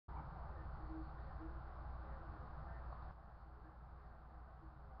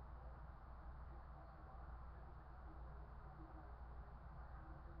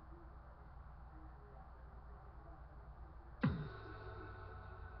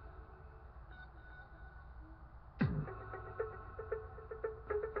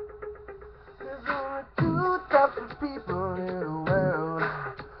people in the world.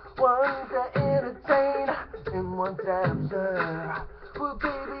 One's that entertain and one's that observe. Well,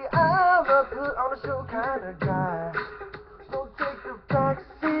 baby, I'm a put on a show kind of guy. Don't take the back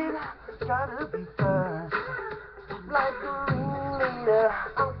seat, gotta be first. Like a ringleader,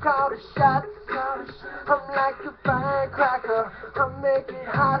 I'm called a shot. I'm like a firecracker, I make it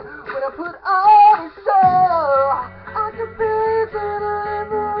hot when I put on a show. I can feel it and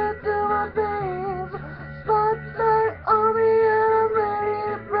move it to my veins. Spotlight on me and I'm ready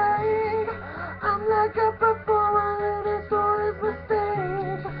to break. I'm like a performer and this one is my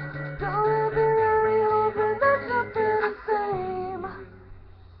stage. Don't let me worry, hoping that you'll feel the same.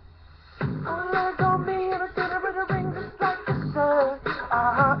 All eyes on me and I'm gonna bring the ring just like the sun.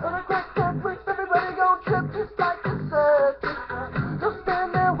 And I crack that whip, everybody gon' trip just like the circus. Don't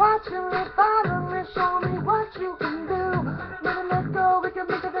stand there watching me, follow me, show me what you can do. Never let go, we can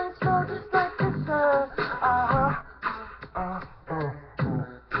make a dance floor just like the sun.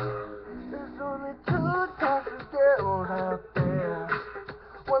 There's only two types of girls out there.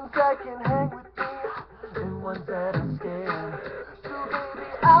 Ones that can hang with me, and ones that are scared. So baby,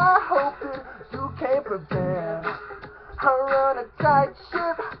 I hope that you came prepared. I run a tight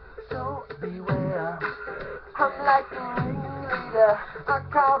ship, so beware. I'm like the ringleader, I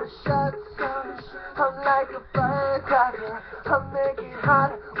call the shots. I'm like a firecracker, I make it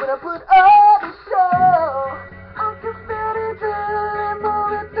hot when I put on the show.